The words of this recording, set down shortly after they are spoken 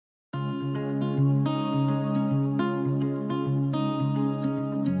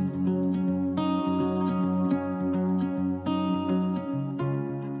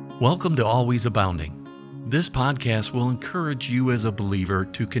Welcome to Always Abounding. This podcast will encourage you as a believer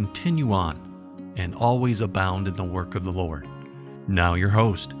to continue on and always abound in the work of the Lord. Now your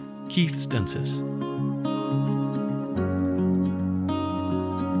host, Keith Stensis.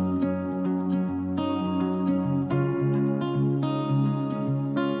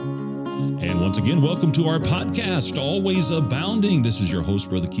 Once again, welcome to our podcast, Always Abounding. This is your host,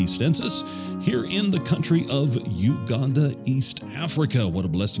 Brother Keith Stensis, here in the country of Uganda, East Africa. What a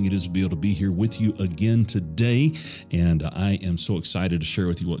blessing it is to be able to be here with you again today. And I am so excited to share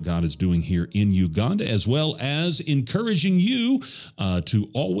with you what God is doing here in Uganda, as well as encouraging you to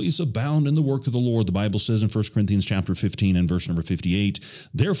always abound in the work of the Lord. The Bible says in 1 Corinthians chapter 15 and verse number 58,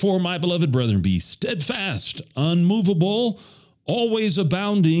 "Therefore, my beloved brethren, be steadfast, unmovable, always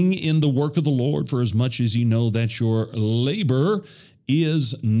abounding in the work of the Lord, for as much as you know that your labor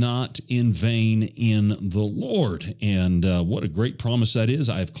is not in vain in the Lord." And what a great promise that is.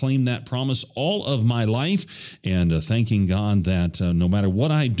 I've claimed that promise all of my life, and thanking God that no matter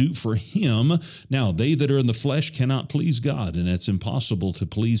what I do for Him, now they that are in the flesh cannot please God, and it's impossible to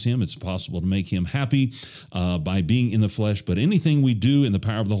please Him. It's possible to make Him happy by being in the flesh, but anything we do in the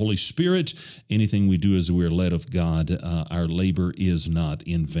power of the Holy Spirit, anything we do as we are led of God, our labor is not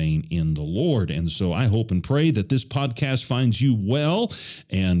in vain in the Lord. And so I hope and pray that this podcast finds you well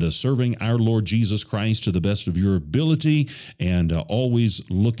and serving our Lord Jesus Christ to the best of your ability, and always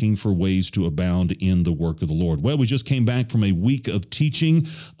looking for ways to abound in the work of the Lord. Well, we just came back from a week of teaching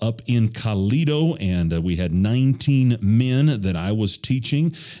up in Kalido, and we had 19 men that I was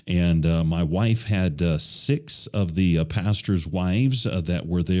teaching, and my wife had 6 of the pastor's wives that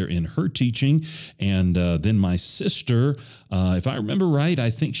were there in her teaching, and then my sister, if I remember right,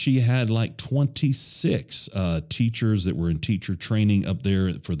 I think she had like 26 teachers that were in teacher training up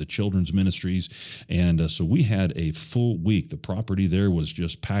there for the children's ministries. And so we had a full week. The property there was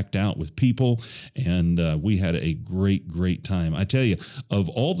just packed out with people, and we had a great time. I tell you, of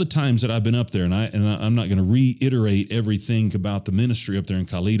all the times that I've been up there, and I'm not going to reiterate everything about the ministry up there in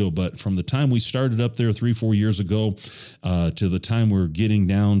Kalido, but from the time we started up there 3-4 years ago to the time we're getting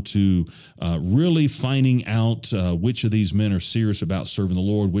down to really finding out which of these men are serious about serving the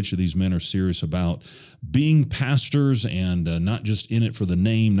Lord, which of these men are serious about being pastors, and not just in it for the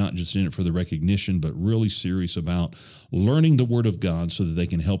name, not just in it for the recognition, but really serious about learning the Word of God so that they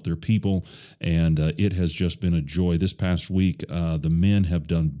can help their people. And it has just been a joy. This past week, the men have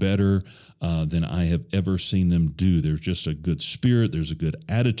done better than I have ever seen them do. There's just a good spirit. There's a good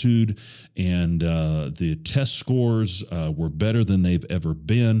attitude. And the test scores were better than they've ever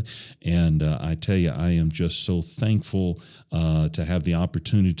been. And I tell you, I am just so thankful to have the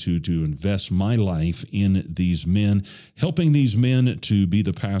opportunity to invest my life in these men, helping these men to be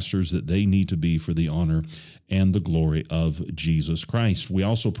the pastors that they need to be for the honor and the glory of Jesus Christ. We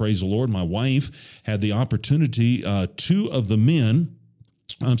also, praise the Lord, my wife had the opportunity, 2 of the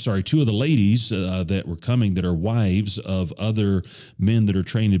ladies that were coming that are wives of other men that are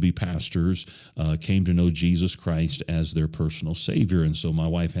trained to be pastors came to know Jesus Christ as their personal Savior. And so my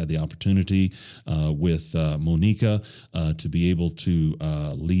wife had the opportunity with Monica to be able to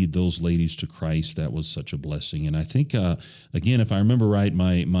lead those ladies to Christ. That was such a blessing. And I think, again, if I remember right,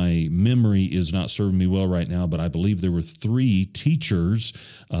 my memory is not serving me well right now, but I believe there were 3 teachers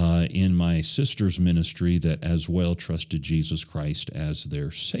in my sister's ministry that as well trusted Jesus Christ as their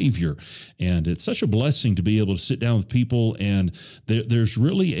Savior. And it's such a blessing to be able to sit down with people, and there's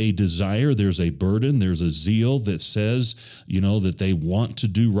really a desire, there's a burden, there's a zeal that says, that they want to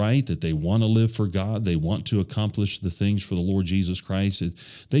do right, that they want to live for God, they want to accomplish the things for the Lord Jesus Christ.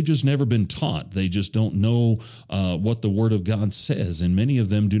 They've just never been taught. They just don't know what the Word of God says, and many of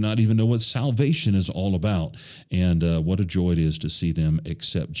them do not even know what salvation is all about. And what a joy it is to see them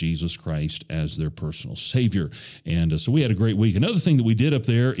accept Jesus Christ as their personal Savior. And so we had a great week. Another thing that we did up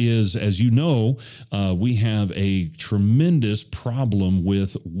there is, as you know, we have a tremendous problem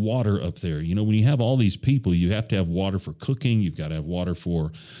with water up there. When you have all these people, you have to have water for cooking, you've got to have water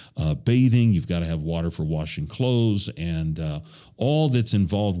for bathing, you've got to have water for washing clothes, and all that's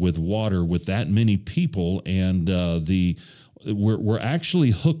involved with water with that many people. And we're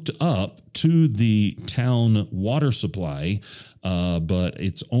actually hooked up to the town water supply, but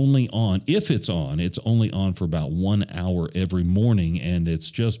it's only on, if it's on, it's only on for about 1 hour every morning, and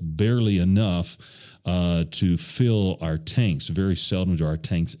it's just barely enough to fill our tanks. Very seldom do our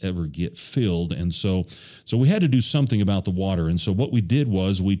tanks ever get filled. And so we had to do something about the water. And so what we did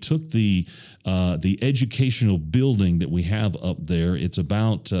was we took the educational building that we have up there. It's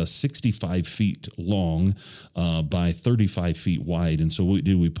about 65 feet long by 35 feet wide. And so what we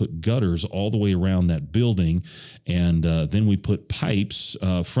did, we put gutters all the way around that building, and then we put pipes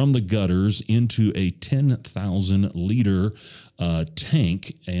from the gutters into a 10,000 liter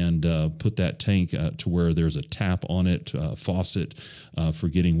tank, and put that tank to where there's a tap on it, faucet for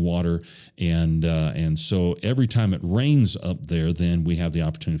getting water, and so every time it rains up there, then we have the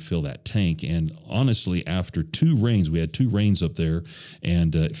opportunity to fill that tank. And honestly, after two rains, we had two rains up there,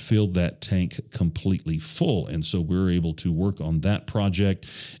 and it filled that tank completely full. And so we were able to work on that project.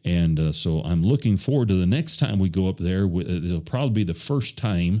 And so I'm looking forward to the next time we go up there. It'll probably be the first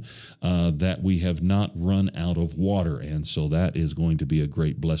time that we have not run out of water. And so that is going to be a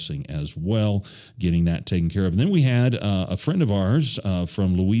great blessing as well, getting that taken care of. And then we had a friend of ours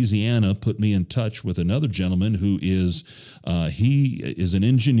from Louisiana put me in touch with another gentleman who is he is an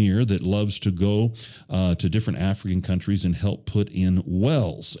engineer that loves to go to different African countries and help put in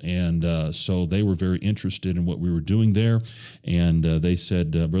wells. And so they were very interested in what we were doing there. And they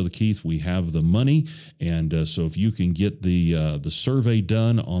said, Brother Keith, we have the money. And so if you can get the survey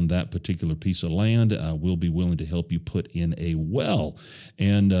done on that particular piece of land, we'll be willing to help you put in a well.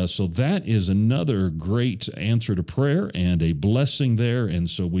 And so that is another great answer to prayer and a blessing there. And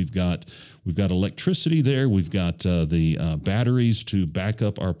so we've got electricity there. We've got the batteries to back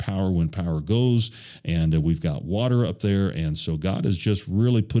up our power when power goes, and we've got water up there. And so God is just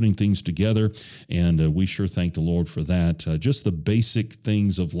really putting things together, and we sure thank the Lord for that. Just the basic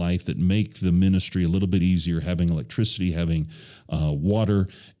things of life that make the ministry a little bit easier. Having electricity, having water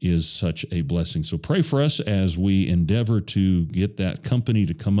is such a blessing. So pray for us as we endeavor to get that company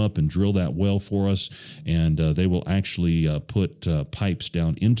to come up and drill that well for us, and they will actually put pipes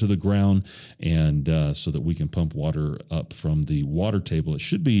down into the ground, and so that we can pump water up from the water table. It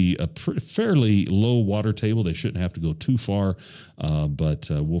should be a fairly low water table. They shouldn't have to go too far, but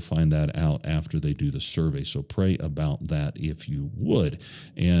we'll find that out after they do the survey. So pray about that if you would.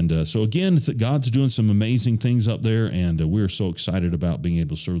 And so again, God's doing some amazing things up there, and we're so excited about being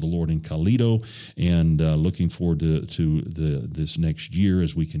able to serve the Lord in Kalido, and looking forward to this next year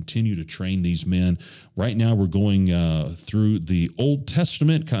as we continue to train these men. Right now, we're going through the Old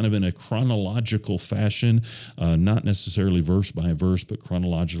Testament kind of in a chronological fashion, not necessarily verse by verse, but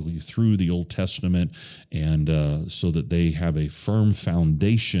chronologically through the Old Testament, and so that they have a firm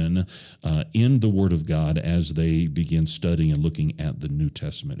foundation in the Word of God as they begin studying and looking at the New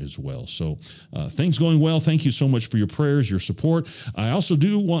Testament as well. So things going well. Thank you so much for your prayers, your support. I also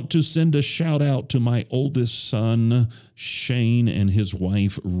do want to send a shout out to my oldest son, Shane, and his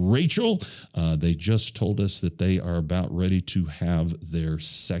wife, Rachel. They just told us that they are about ready to have their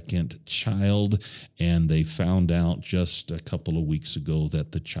second child, and they found out just a couple of weeks ago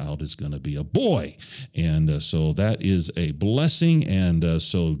that the child is going to be a boy. And so that is a blessing. And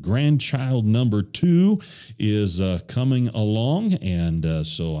so grandchild number 2 is coming along. And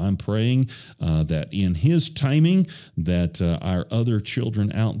so I'm praying that in his timing that our other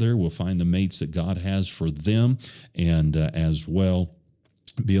children out there will find the mates that God has for them, and as well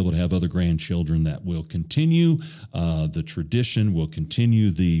be able to have other grandchildren that will continue the tradition, will continue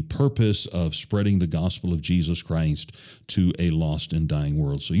the purpose of spreading the gospel of Jesus Christ to a lost and dying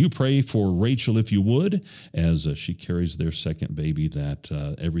world. So you pray for Rachel, if you would, as she carries their second baby, that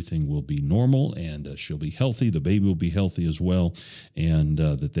everything will be normal, and she'll be healthy. The baby will be healthy as well, and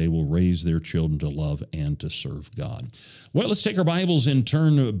that they will raise their children to love and to serve God. Well, let's take our Bibles and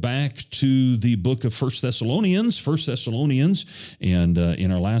turn back to the book of 1 Thessalonians. And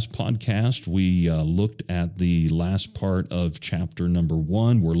in our last podcast, we looked at the last part of chapter number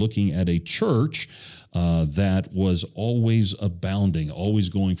 1. We're looking at a church that was always abounding, always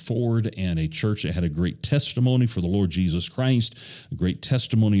going forward, and a church that had a great testimony for the Lord Jesus Christ, a great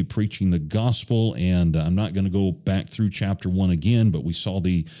testimony of preaching the gospel. And I'm not going to go back through chapter 1 again, but we saw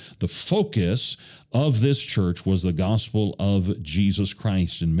the focus of this church was the gospel of Jesus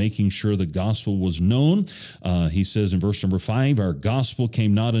Christ and making sure the gospel was known. He says in verse number 5, our gospel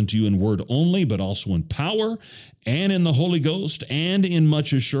came not unto you in word only, but also in power and in the Holy Ghost and in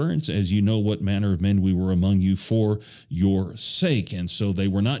much assurance, as you know what manner of men and we were among you for your sake. And so they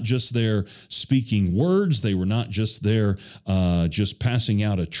were not just there speaking words. They were not just there just passing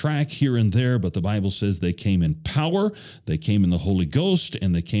out a tract here and there, but the Bible says they came in power, they came in the Holy Ghost,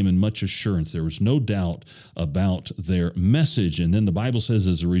 and they came in much assurance. There was no doubt about their message. And then the Bible says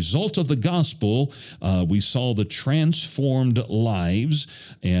as a result of the gospel, we saw the transformed lives,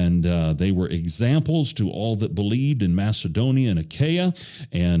 and they were examples to all that believed in Macedonia and Achaia.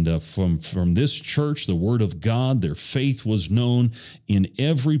 And from this church, the word of God, their faith was known in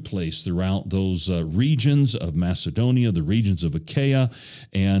every place throughout those regions of Macedonia, the regions of Achaia.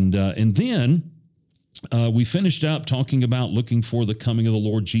 And then we finished up talking about looking for the coming of the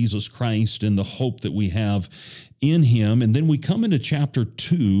Lord Jesus Christ and the hope that we have in him. And then we come into chapter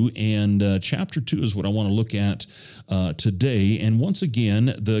 2, and chapter 2 is what I want to look at today. And once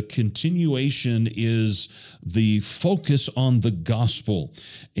again, the continuation is the focus on the gospel.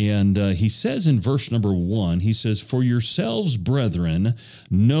 And he says in verse number 1, he says, "For yourselves, brethren,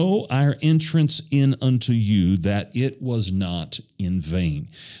 know our entrance in unto you, that it was not in vain."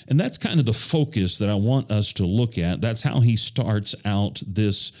 And that's kind of the focus that I want us to look at. That's how he starts out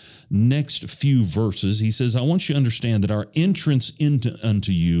this next few verses. He says, I want you to understand that our entrance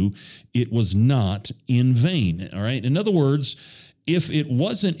unto you, it was not in vain. All right. In other words, if it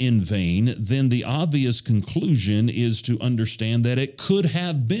wasn't in vain, then the obvious conclusion is to understand that it could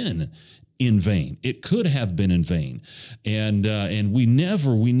have been in vain. It could have been in vain. And we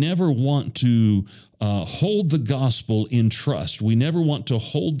never want to hold the gospel in trust. We never want to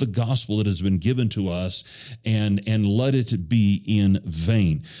hold the gospel that has been given to us and let it be in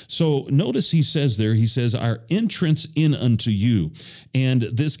vain. So notice he says there, he says, our entrance in unto you. And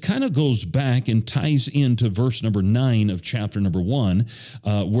this kind of goes back and ties into verse number 9 of chapter number 1,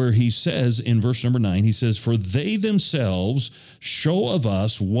 where he says in verse number 9, he says, "For they themselves show of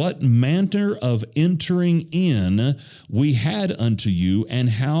us what manner of entering in we had unto you, and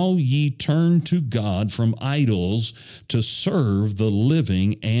how ye turned to God from idols to serve the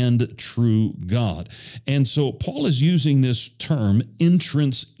living and true God." And so Paul is using this term,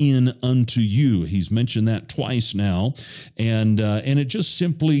 entrance in unto you. He's mentioned that twice now. And it just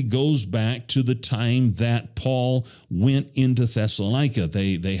simply goes back to the time that Paul went into Thessalonica.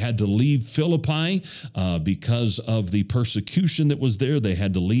 They had to leave Philippi because of the persecution that was there. They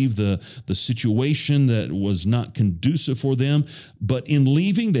had to leave the situation that was not conducive for them. But in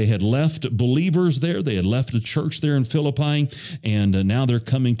leaving, they had left believers there. They had left a church there in Philippi, and now they're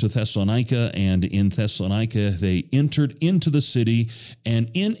coming to Thessalonica. And in Thessalonica, they entered into the city.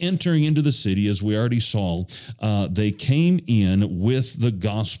 And in entering into the city, as we already saw, they came in with the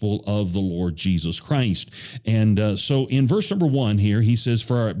gospel of the Lord Jesus Christ. And so in verse number 1 here, he says,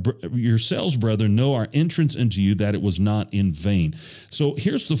 "For yourselves, brethren, know our entrance into you, that it was not in vain." So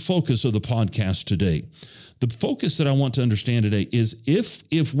here's the focus of the podcast today. The focus that I want to understand today is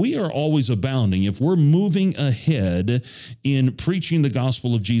if we are always abounding, if we're moving ahead in preaching the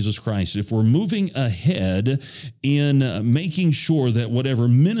gospel of Jesus Christ, if we're moving ahead in making sure that whatever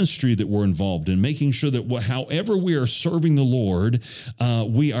ministry that we're involved in, making sure that however we are serving the Lord,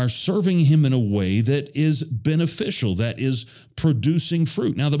 we are serving him in a way that is beneficial, that is producing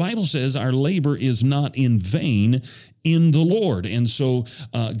fruit. Now, the Bible says our labor is not in vain in the Lord. And so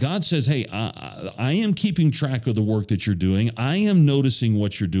God says, hey, I am keeping track of the work that you're doing. I am noticing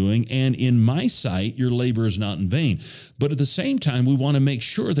what you're doing. And in my sight, your labor is not in vain. But at the same time, we want to make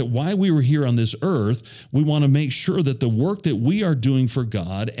sure that while we were here on this earth, we want to make sure that the work that we are doing for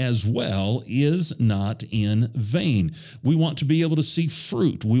God as well is not in vain. We want to be able to see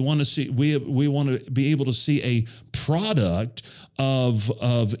fruit. We want to be able to see a product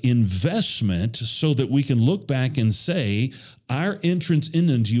of investment so that we can look back and say, our entrance in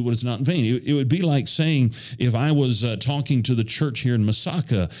unto you was not in vain. It would be like saying, if I was talking to the church here in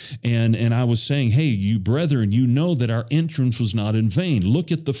Masaka and I was saying, hey, you brethren, you know that our entrance was not in vain.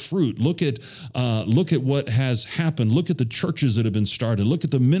 Look at the fruit. Look at what has happened. Look at the churches that have been started. Look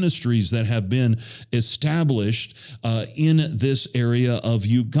at the ministries that have been established in this area of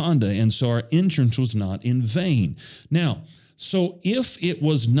Uganda. And so our entrance was not in vain. Now, so if it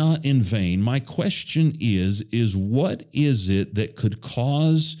was not in vain, my question is what is it that could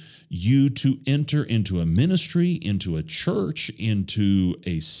cause you to enter into a ministry, into a church, into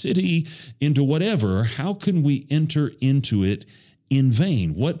a city, into whatever? How can we enter into it in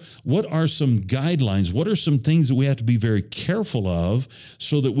vain? What are some guidelines? What are some things that we have to be very careful of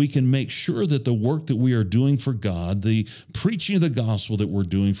so that we can make sure that the work that we are doing for God, the preaching of the gospel that we're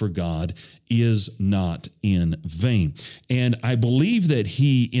doing for God, is not in vain? And I believe that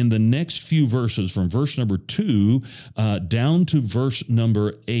he, in the next few verses, from verse number 2 down to verse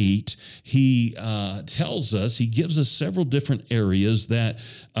number 8, he tells us, he gives us several different areas that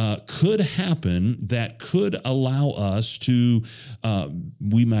could happen, that could allow us to,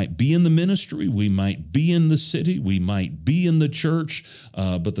 we might be in the ministry, we might be in the city, we might be in the church,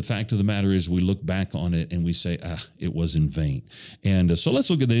 but the fact of the matter is we look back on it and we say, it was in vain. And so let's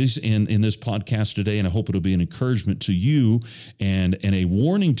look at these in this podcast today, and I hope it'll be an encouragement to you and a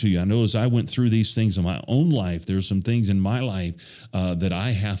warning to you. I know as I went through these things in my own life, there's some things in my life that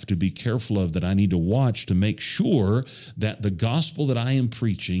I have to be careful of, that I need to watch to make sure that the gospel that I am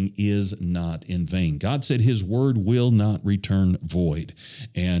preaching is not in vain. God said his word will not return void,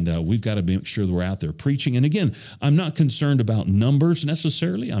 and we've got to make sure that we're out there preaching. And again, I'm not concerned about numbers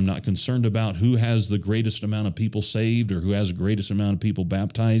necessarily. I'm not concerned about who has the greatest amount of people saved or who has the greatest amount of people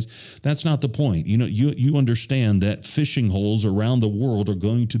baptized. That's not the point. You know, you understand that fishing holes around the world are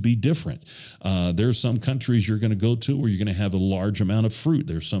going to be different. There's some countries you're going to go to where you're going to have a large amount of fruit.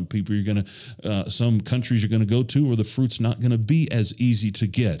 There's some people some countries you're going to go to where the fruit's not going to be as easy to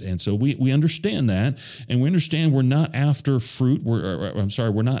get. And so we understand that, and we understand we're not after fruit.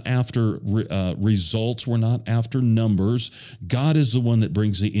 We're not after results. We're not after numbers. God is the one that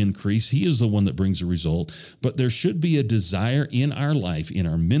brings the increase. He is the one that brings the result. But there should be a desire in our life, in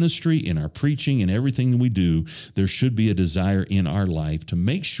our ministry, in our preaching, in everything that we do. There should be a desire in our life to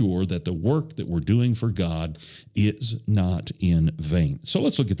make sure that the work that we're doing for God is not in vain. So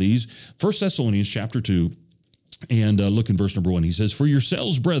let's look at these. 1 Thessalonians chapter 2. And look in verse number 1. He says, "For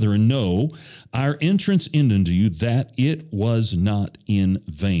yourselves, brethren, know our entrance in unto you, that it was not in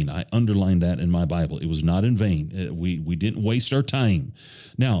vain." I underlined that in my Bible. It was not in vain. We didn't waste our time.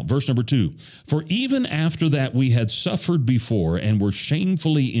 Now, verse number 2. "For even after that we had suffered before and were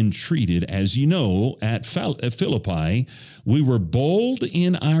shamefully entreated, as you know, at Philippi, we were bold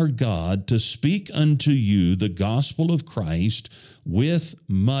in our God to speak unto you the gospel of Christ with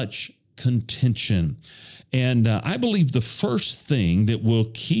much contention." And I believe the first thing that will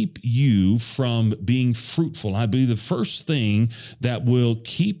keep you from being fruitful, I believe the first thing that will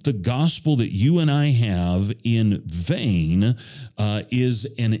keep the gospel that you and I have in vain is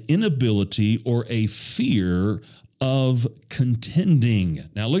an inability or a fear of contending.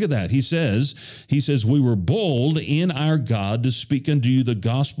 Now look at that. He says, "We were bold in our God to speak unto you the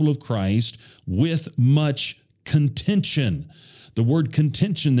gospel of Christ with much contention." The word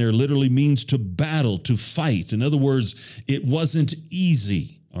contention there literally means to battle, to fight. In other words, it wasn't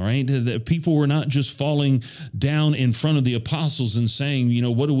easy. All right. The people were not just falling down in front of the apostles and saying,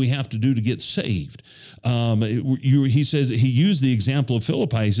 what do we have to do to get saved? He says, he used the example of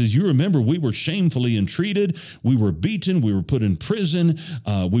Philippi. He says, you remember, we were shamefully entreated. We were beaten. We were put in prison.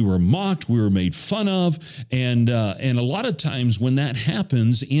 We were mocked. We were made fun of. And a lot of times when that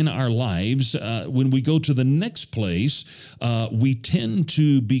happens in our lives, when we go to the next place, we tend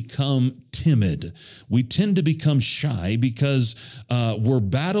to become timid. We tend to become shy because we're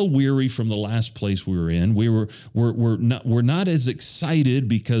battle weary from the last place we were in. We're not as excited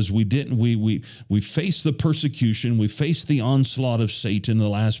because we faced the persecution, we faced the onslaught of Satan in the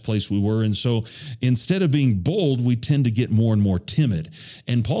last place we were, and so instead of being bold, we tend to get more and more timid.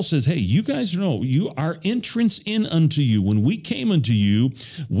 And Paul says, "Hey, you guys know our entrance in unto you. When we came unto you,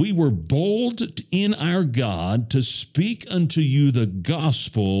 we were bold in our God to speak unto you the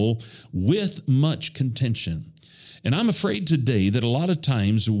gospel with much contention." And I'm afraid today that a lot of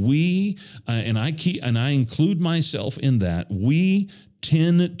times we, and I include myself in that, we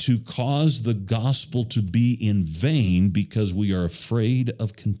tend to cause the gospel to be in vain because we are afraid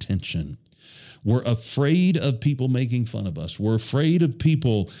of contention. We're afraid of people making fun of us. We're afraid of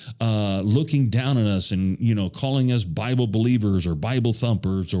people looking down on us and, calling us Bible believers or Bible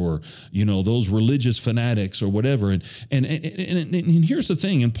thumpers or, those religious fanatics or whatever. And here's the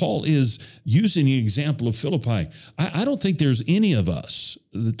thing, and Paul is using the example of Philippi. I don't think there's any of us,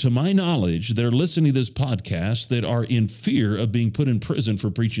 to my knowledge, that are listening to this podcast that are in fear of being put in prison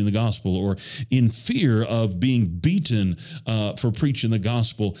for preaching the gospel or in fear of being beaten for preaching the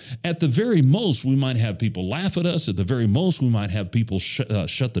gospel. At the very most, most, we might have people laugh at us. At the very most, we might have people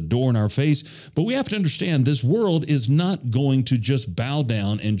shut the door in our face. But we have to understand this world is not going to just bow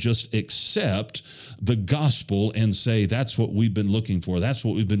down and just accept the gospel and say, that's what we've been looking for. That's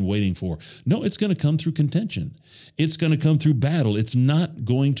what we've been waiting for. No, it's going to come through contention. It's going to come through battle. It's not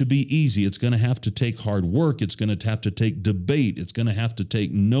going to be easy. It's going to have to take hard work. It's going to have to take debate. It's going to have to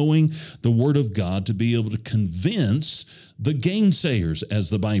take knowing the Word of God to be able to convince the gainsayers, as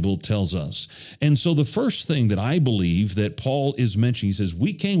the Bible tells us. And so the first thing that I believe that Paul is mentioning, he says,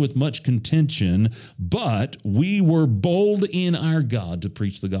 we came with much contention, but we were bold in our God to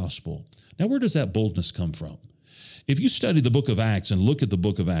preach the gospel. Now, where does that boldness come from? If you study the book of Acts and look at the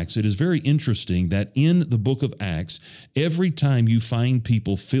book of Acts, it is very interesting that in the book of Acts, every time you find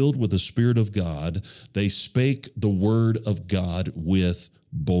people filled with the Spirit of God, they spake the word of God with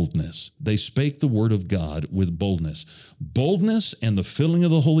boldness. They spake the word of God with boldness. Boldness and the filling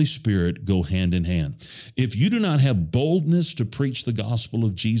of the Holy Spirit go hand in hand. If you do not have boldness to preach the gospel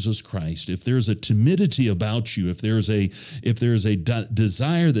of Jesus Christ, if there's a timidity about you, if there's a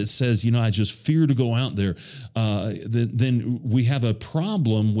desire that says, I just fear to go out there, then we have a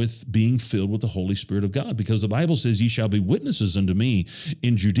problem with being filled with the Holy Spirit of God, because the Bible says, ye shall be witnesses unto me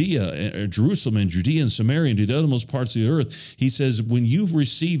in Judea, Jerusalem, and Judea and Samaria, and to the uttermost parts of the earth. He says, when you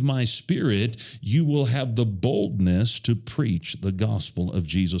receive my Spirit, you will have the boldness to preach the gospel of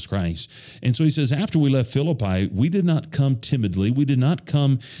Jesus Christ. And so he says, after we left Philippi, we did not come timidly. We did not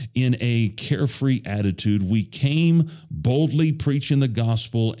come in a carefree attitude. We came boldly preaching the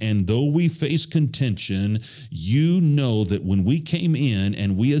gospel. And though we face contention, you know that when we came in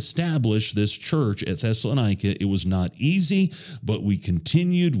and we established this church at Thessalonica, it was not easy, but we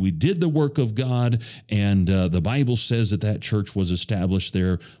continued. We did the work of God. And the Bible says that church was established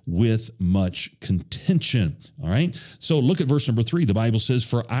there with much contention. All right. So look at verse number 3. The Bible says,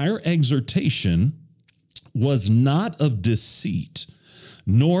 for our exhortation was not of deceit,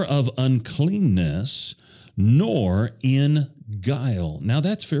 nor of uncleanness, nor in guile. Now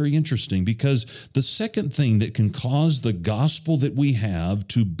that's very interesting, because the second thing that can cause the gospel that we have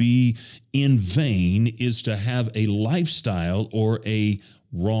to be in vain is to have a lifestyle or a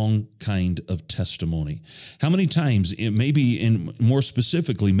wrong kind of testimony. How many times, more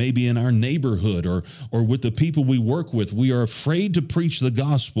specifically, maybe in our neighborhood or with the people we work with, we are afraid to preach the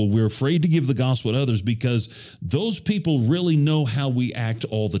gospel. We're afraid to give the gospel to others because those people really know how we act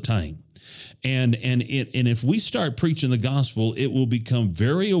all the time. And if we start preaching the gospel, it will become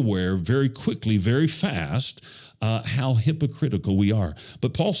very aware, very quickly, very fast, how hypocritical we are.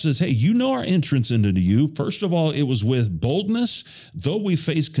 But Paul says, hey, our entrance into you. First of all, it was with boldness. Though we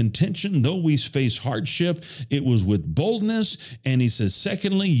face contention, though we face hardship, it was with boldness. And he says,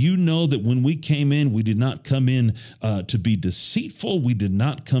 secondly, that when we came in, we did not come in to be deceitful. We did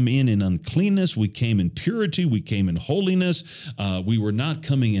not come in uncleanness. We came in purity. We came in holiness. We were not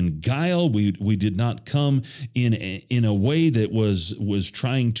coming in guile. We did not come in a way that was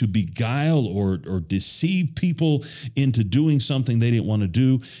trying to beguile or deceive people into doing something they didn't want to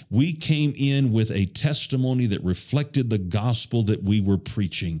do. We came in with a testimony that reflected the gospel that we were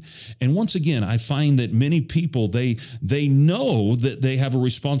preaching. And once again, I find that many people, they know that they have a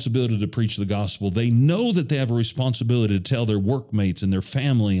responsibility to preach the gospel. They know that they have a responsibility to tell their workmates and their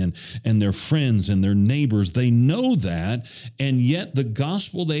family and their friends and their neighbors. They know that, and yet the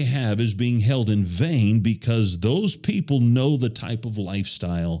gospel they have is being held in vain because those people know the type of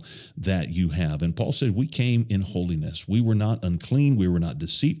lifestyle that you have. And Paul said, we came in holiness. We were not unclean. We were not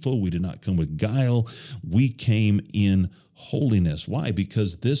deceitful. We did not come with guile. We came in holiness. Why?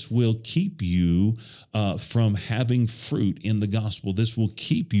 Because this will keep you from having fruit in the gospel. This will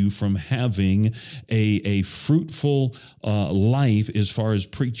keep you from having a fruitful life as far as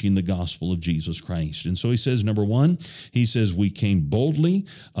preaching the gospel of Jesus Christ. And so he says, number one, he says, we came boldly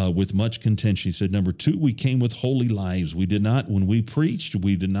with much contention. He said, number two, we came with holy lives. We did not, when we preached,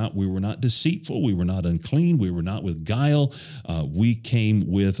 we were not deceitful. We were not unclean. We were not with guile. We came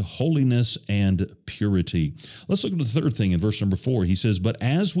with holiness and purity. Let's look at the third thing in verse number 4. He says, but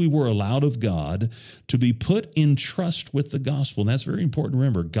as we were allowed of God to be put in trust with the gospel, and that's very important to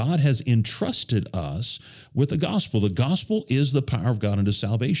remember, God has entrusted us with the gospel. The gospel is the power of God unto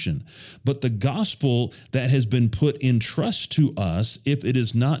salvation. But the gospel that has been put in trust to us, if it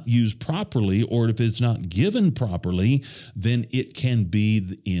is not used properly or if it's not given properly, then it can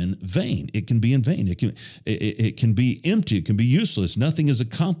be in vain. It can be in vain. It can be empty. It can be useless. Nothing is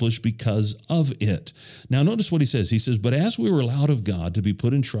accomplished because of it. Now, notice what he says. He says, but as we were allowed of God to be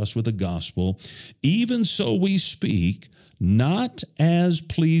put in trust with the gospel, even so we speak, not as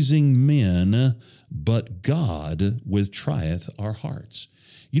pleasing men, but God which trieth our hearts.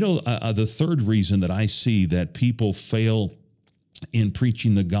 The third reason that I see that people fail in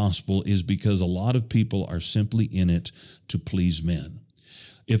preaching the gospel is because a lot of people are simply in it to please men.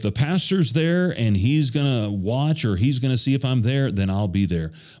 If the pastor's there and he's going to watch or he's going to see if I'm there, then I'll be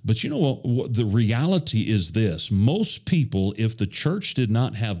there. But you know what? The reality is this. Most people, if the church did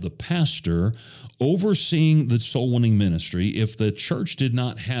not have the pastor overseeing the soul winning ministry, if the church did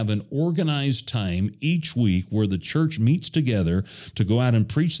not have an organized time each week where the church meets together to go out and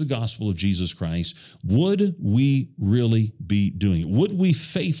preach the gospel of Jesus Christ, would we really be doing it? Would we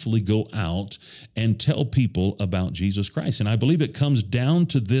faithfully go out and tell people about Jesus Christ? And I believe it comes down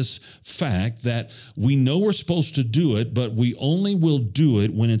to this fact that we know we're supposed to do it, but we only will do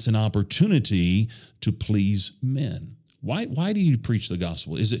it when it's an opportunity to please men. Why do you preach the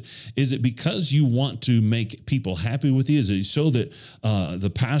gospel? Is it because you want to make people happy with you? Is it so that the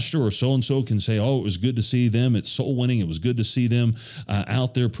pastor or so-and-so can say, oh, it was good to see them, it's soul winning, it was good to see them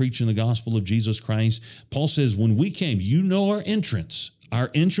out there preaching the gospel of Jesus Christ? Paul says, when we came, you know our entrance. Our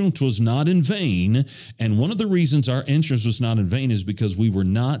entrance was not in vain, and one of the reasons our entrance was not in vain is because we were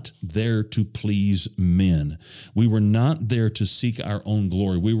not there to please men. We were not there to seek our own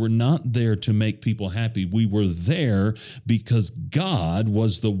glory. We were not there to make people happy. We were there because God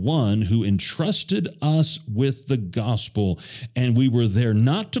was the one who entrusted us with the gospel, and we were there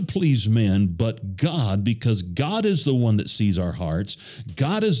not to please men, but God, because God is the one that sees our hearts.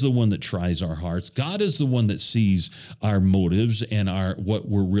 God is the one that tries our hearts. God is the one that sees our motives and what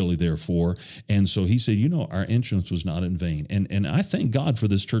we're really there for. And so he said, our entrance was not in vain. And I thank God for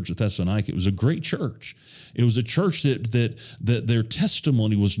this church at Thessalonica. It was a great church. It was a church that their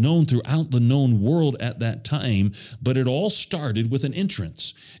testimony was known throughout the known world at that time, but it all started with an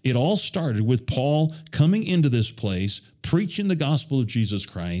entrance. It all started with Paul coming into this place, preaching the gospel of Jesus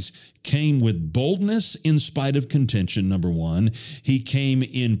Christ, came with boldness in spite of contention, number one. He came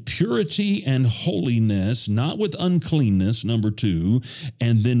in purity and holiness, not with uncleanness, number two.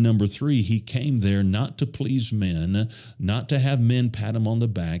 And then number three, he came there not to please men, not to have men pat him on the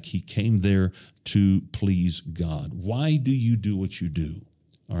back. He came there to please God. Why do you do what you do?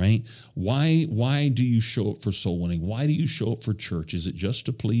 All right. Why do you show up for soul winning? Why do you show up for church? Is it just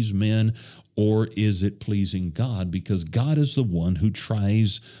to please men, or is it pleasing God? Because God is the one who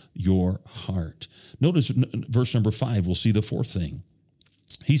tries your heart. Notice verse number 5, we'll see the fourth thing.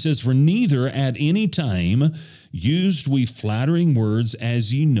 He says, for neither at any time used we flattering words,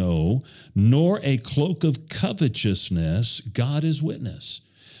 as ye know, nor a cloak of covetousness. God is witness.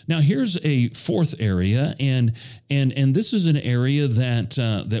 Now, here's a fourth area, and this is an area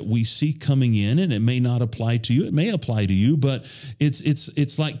that we see coming in, and it may not apply to you. It may apply to you, but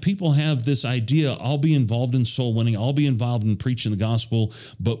it's like people have this idea: I'll be involved in soul winning, I'll be involved in preaching the gospel,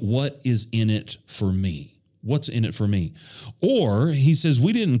 but what is in it for me? What's in it for me? Or he says,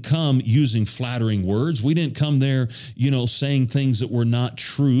 we didn't come using flattering words. We didn't come there, saying things that were not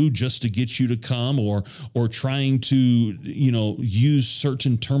true just to get you to come, or trying to, use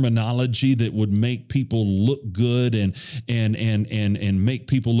certain terminology that would make people look good and make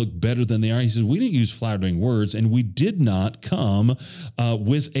people look better than they are. He says, we didn't use flattering words, and we did not come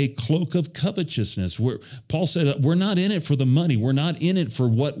with a cloak of covetousness. Paul said, we're not in it for the money. We're not in it for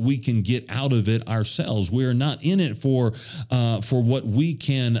what we can get out of it ourselves. We're not in it for what we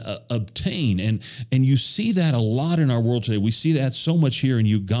can obtain, and you see that a lot in our world today. We see that so much here in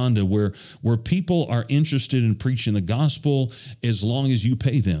Uganda, where people are interested in preaching the gospel as long as you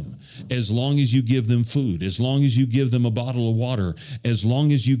pay them, as long as you give them food, as long as you give them a bottle of water, as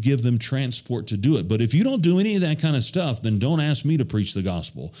long as you give them transport to do it. But if you don't do any of that kind of stuff, then don't ask me to preach the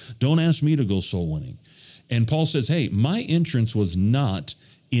gospel. Don't ask me to go soul winning. And Paul says, hey, my entrance was not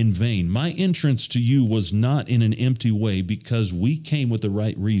in vain. My entrance to you was not in an empty way, because we came with the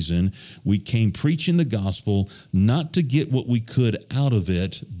right reason. We came preaching the gospel, not to get what we could out of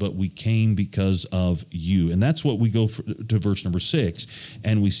it, but we came because of you. And that's what we go to verse number 6.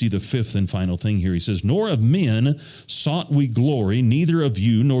 And we see the fifth and final thing here. He says, nor of men sought we glory, neither of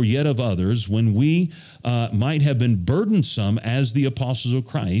you, nor yet of others, when we might have been burdensome as the apostles of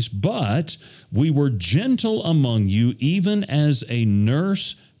Christ, but we were gentle among you, even as a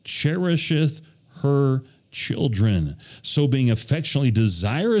nurse cherisheth her children. So being affectionately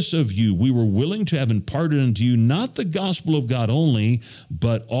desirous of you, we were willing to have imparted unto you not the gospel of God only,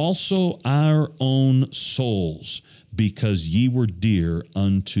 but also our own souls, because ye were dear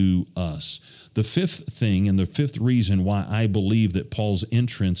unto us. The fifth thing and the fifth reason why I believe that Paul's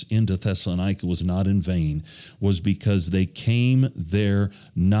entrance into Thessalonica was not in vain was because they came there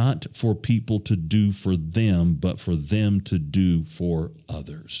not for people to do for them, but for them to do for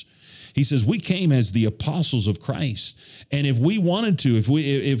others. He says, we came as the apostles of Christ. And if we wanted to,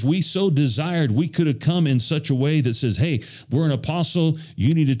 if we so desired, we could have come in such a way that says, hey, we're an apostle.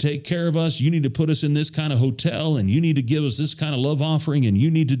 You need to take care of us. You need to put us in this kind of hotel, and you need to give us this kind of love offering, and you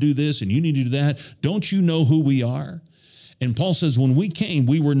need to do this, and you need to do that. Don't you know who we are? And Paul says, when we came,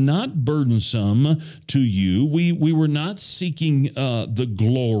 we were not burdensome to you. We were not seeking the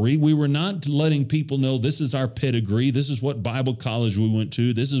glory. We were not letting people know this is our pedigree. This is what Bible college we went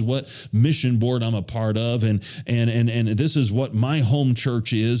to. This is what mission board I'm a part of. And this is what my home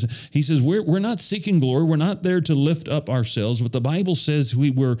church is. He says, we're not seeking glory. We're not there to lift up ourselves. But the Bible says we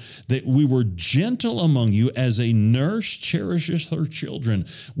were gentle among you as a nurse cherishes her children.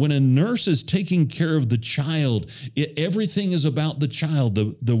 When a nurse is taking care of the child, everything is about the child,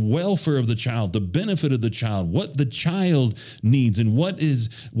 the welfare of the child, the benefit of the child, what the child needs, and what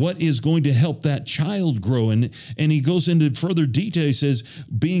is going to help that child grow. And he goes into further detail. He says,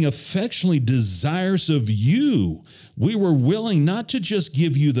 being affectionately desirous of you, we were willing not to just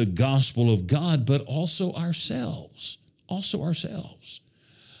give you the gospel of God, but also ourselves.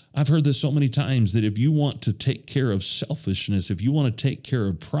 I've heard this so many times that if you want to take care of selfishness, if you want to take care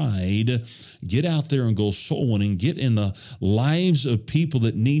of pride, get out there and go soul winning, get in the lives of people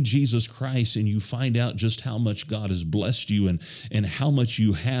that need Jesus Christ, and you find out just how much God has blessed you and how much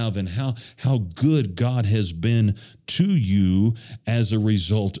you have and how good God has been to you as a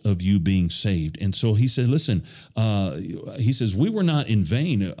result of you being saved. And so he said, listen, he says, we were not in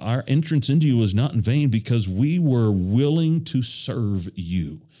vain. Our entrance into you was not in vain because we were willing to serve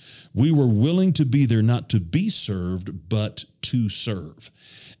you. We were willing to be there, not to be served, but to serve.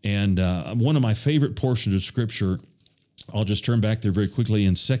 And one of my favorite portions of Scripture, I'll just turn back there very quickly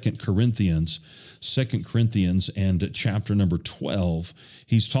in 2 Corinthians and chapter number 12.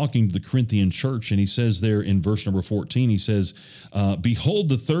 He's talking to the Corinthian church, and he says there in verse number 14, he says, behold,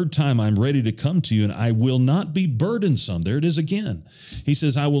 the third time I'm ready to come to you, and I will not be burdensome. There it is again. He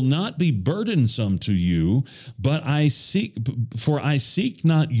says, I will not be burdensome to you, but I seek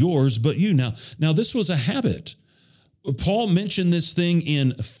not yours, but you. Now this was a habit. Paul mentioned this thing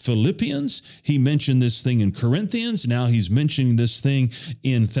in Philippians. He mentioned this thing in Corinthians. Now he's mentioning this thing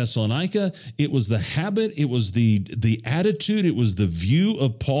in Thessalonica. It was the habit. It was the attitude. It was the view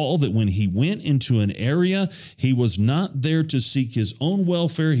of Paul that when he went into an area, he was not there to seek his own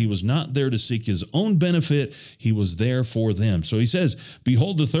welfare. He was not there to seek his own benefit. He was there for them. So he says,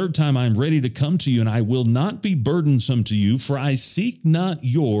 behold, the third time I'm ready to come to you, and I will not be burdensome to you, for I seek not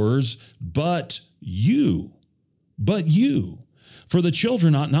yours, but you. But you. For the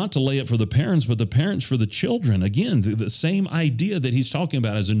children ought not to lay it for the parents, but the parents for the children. Again, the same idea that he's talking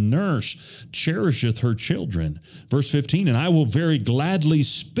about as a nurse cherisheth her children. Verse 15, and I will very gladly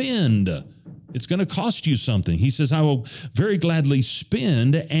spend. It's going to cost you something. He says, I will very gladly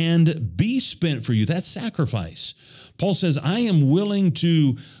spend and be spent for you. That's sacrifice. Paul says, I am willing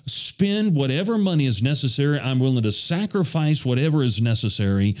to spend whatever money is necessary. I'm willing to sacrifice whatever is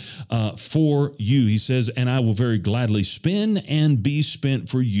necessary for you. He says, and I will very gladly spend and be spent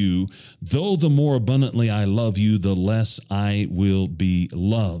for you. Though the more abundantly I love you, the less I will be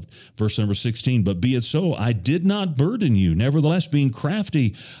loved. Verse number 16, but be it so, I did not burden you. Nevertheless, being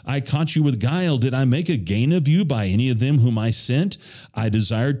crafty, I caught you with guile. Did I make a gain of you by any of them whom I sent? I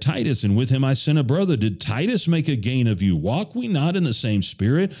desired Titus, and with him I sent a brother. Did Titus make a gain of you? Walk we not in the same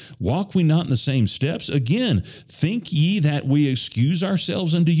spirit? Walk we not in the same steps? Again, think ye that we excuse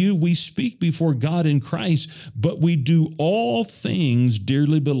ourselves unto you? We speak before God in Christ, but we do all things,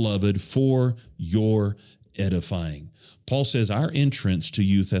 dearly beloved, for your edifying. Paul says, our entrance to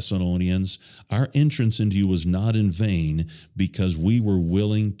you, Thessalonians, our entrance into you was not in vain because we were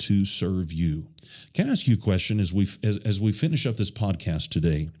willing to serve you. Can I ask you a question as we finish up this podcast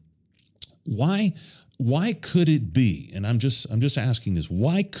today? Why could it be, and I'm just asking this,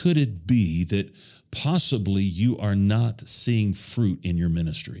 why could it be that possibly you are not seeing fruit in your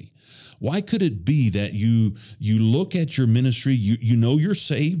ministry? Why could it be that you look at your ministry, you know you're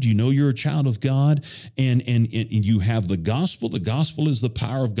saved, you know you're a child of God, and you have the gospel. The gospel is the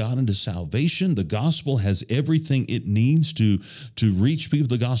power of God unto salvation. The gospel has everything it needs to reach people with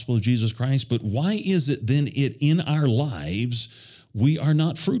the gospel of Jesus Christ. But why is it then in our lives we are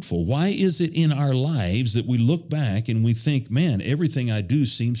not fruitful? Why is it in our lives that we look back and we think, man, everything I do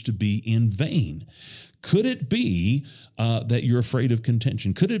seems to be in vain? Could it be that you're afraid of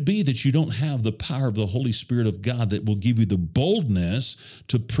contention? Could it be that you don't have the power of the Holy Spirit of God that will give you the boldness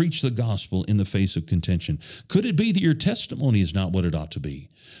to preach the gospel in the face of contention? Could it be that your testimony is not what it ought to be?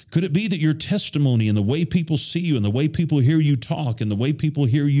 Could it be that your testimony and the way people see you and the way people hear you talk and the way people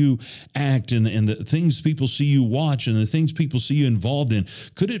hear you act and the things people see you watch and the things people see you involved in,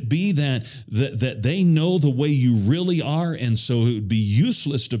 could it be that they know the way you really are, and so it would be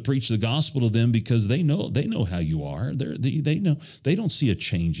useless to preach the gospel to them because they know how you are. They know they don't see a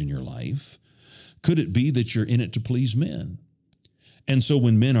change in your life. Could it be that you're in it to please men? And so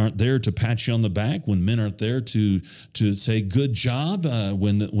when men aren't there to pat you on the back, when men aren't there to say good job,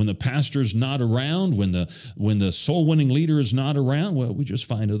 when the pastor's not around, when the soul winning leader is not around, well, we just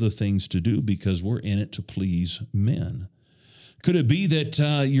find other things to do because we're in it to please men. Could it be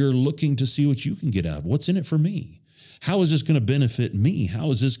that you're looking to see what you can get out of? What's in it for me? How is this going to benefit me? How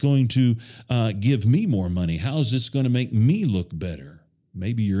is this going to give me more money? How is this going to make me look better?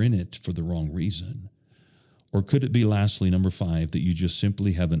 Maybe you're in it for the wrong reason. Or could it be, lastly, number 5, that you just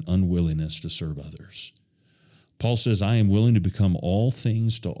simply have an unwillingness to serve others? Paul says, I am willing to become all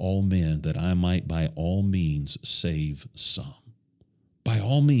things to all men, that I might by all means save some. By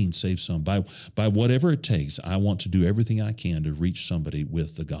all means save some. By whatever it takes, I want to do everything I can to reach somebody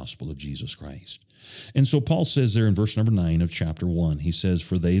with the gospel of Jesus Christ. And so Paul says there in verse number 9 of chapter 1, he says,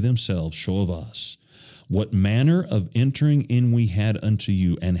 for they themselves show of us what manner of entering in we had unto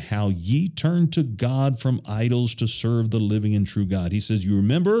you, and how ye turned to God from idols to serve the living and true God. He says, you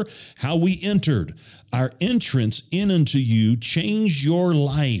remember how we entered. Our entrance in unto you changed your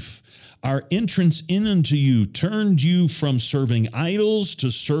life. Our entrance in unto you turned you from serving idols to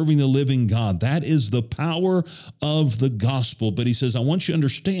serving the living God. That is the power of the gospel. But he says, I want you to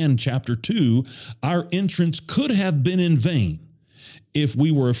understand, chapter 2, our entrance could have been in vain if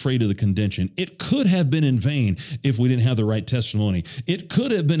we were afraid of the contention. It could have been in vain if we didn't have the right testimony. It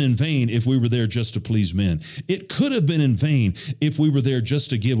could have been in vain if we were there just to please men. It could have been in vain if we were there just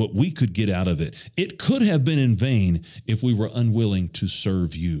to get what we could get out of it. It could have been in vain if we were unwilling to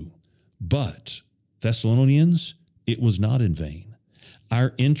serve you. But, Thessalonians, it was not in vain.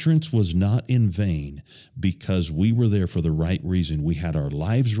 Our entrance was not in vain because we were there for the right reason. We had our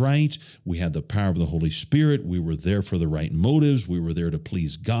lives right. We had the power of the Holy Spirit. We were there for the right motives. We were there to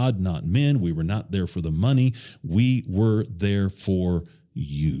please God, not men. We were not there for the money. We were there for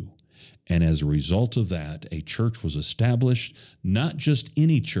you. And as a result of that, a church was established, not just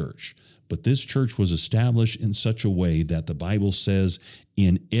any church, but this church was established in such a way that the Bible says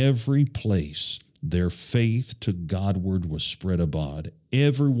in every place their faith to Godward was spread abroad.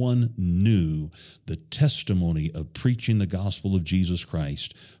 Everyone knew the testimony of preaching the gospel of Jesus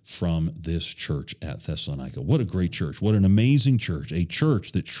Christ from this church at Thessalonica. What a great church. What an amazing church. A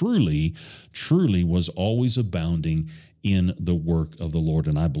church that truly, truly was always abounding in the work of the Lord,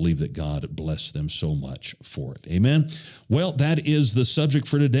 and I believe that God blessed them so much for it. Amen? Well, that is the subject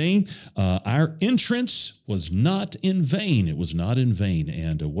for today. Our entrance was not in vain. It was not in vain,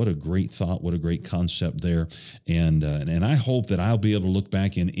 and what a great thought, what a great concept there, and I hope that I'll be able to look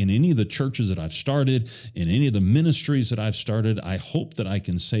back in any of the churches that I've started, in any of the ministries that I've started. I hope that I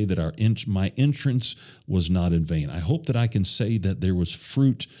can say that my entrance was not in vain. I hope that I can say that there was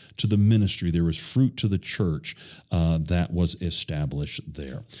fruit to the ministry, there was fruit to the church that was established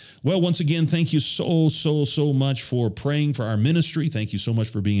there. Well, once again, thank you so much for praying for our ministry. Thank you so much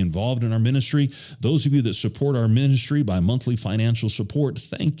for being involved in our ministry. Those of you that support our ministry by monthly financial support,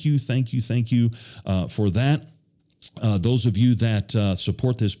 thank you for that. Those of you that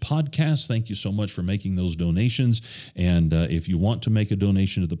support this podcast, thank you so much for making those donations. And if you want to make a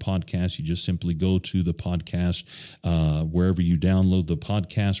donation to the podcast, you just simply go to the podcast, wherever you download the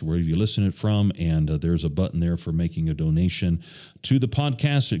podcast, wherever you listen it from, and there's a button there for making a donation to the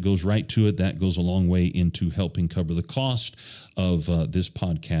podcast. It goes right to it. That goes a long way into helping cover the cost of this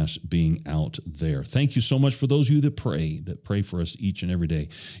podcast being out there. Thank you so much for those of you that pray for us each and every day.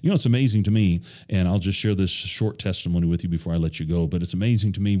 You know, it's amazing to me, and I'll just share this short testimony with you before I let you go, but it's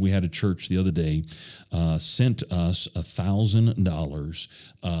amazing to me. We had a church the other day sent us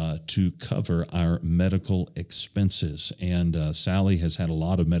 $1,000 to cover our medical expenses, and Sally has had a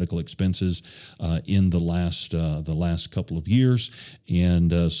lot of medical expenses in the last couple of years,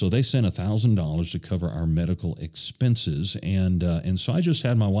 and so they sent $1,000 to cover our medical expenses, and so I just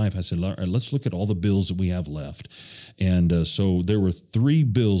had my wife. I said, let's look at all the bills that we have left, and so there were 3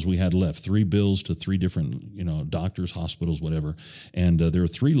 bills we had left, 3 bills to 3 different doctors, hospitals, whatever, and there were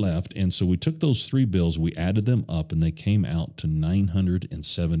 3 left, and so we took those 3 bills, we added them up, and they came out to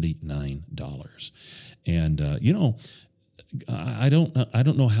 $979, and I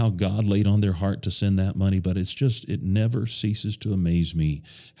don't know how God laid on their heart to send that money, but it never ceases to amaze me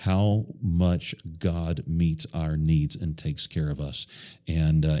how much God meets our needs and takes care of us.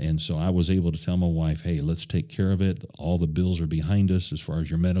 And so I was able to tell my wife, hey, let's take care of it. All the bills are behind us as far as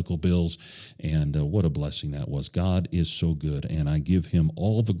your medical bills. And what a blessing that was. God is so good. And I give him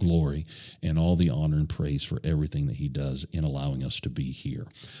all the glory and all the honor and praise for everything that he does in allowing us to be here.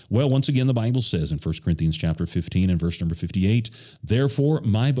 Well, once again, the Bible says in 1 Corinthians chapter 15 and verse number 58, therefore,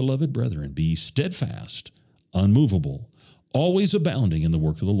 my beloved brethren, be steadfast, unmovable, always abounding in the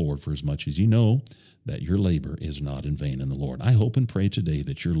work of the Lord, for as much as you know that your labor is not in vain in the Lord. I hope and pray today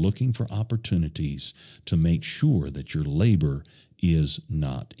that you're looking for opportunities to make sure that your labor is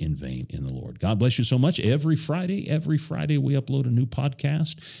not in vain in the Lord. God bless you so much. Every Friday we upload a new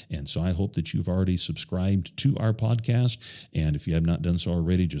podcast. And so I hope that you've already subscribed to our podcast. And if you have not done so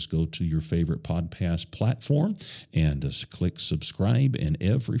already, just go to your favorite podcast platform and just click subscribe. And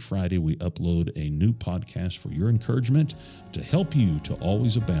every Friday we upload a new podcast for your encouragement to help you to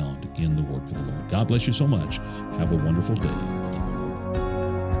always abound in the work of the Lord. God bless you so much. Have a wonderful day in the Lord.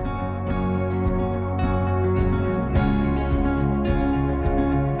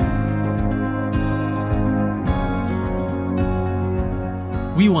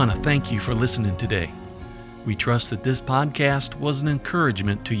 We want to thank you for listening today. We trust that this podcast was an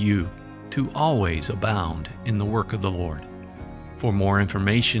encouragement to you to always abound in the work of the Lord. For more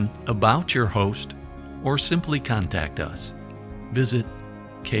information about your host, or simply contact us, visit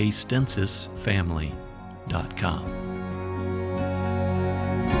kstensisfamily.com.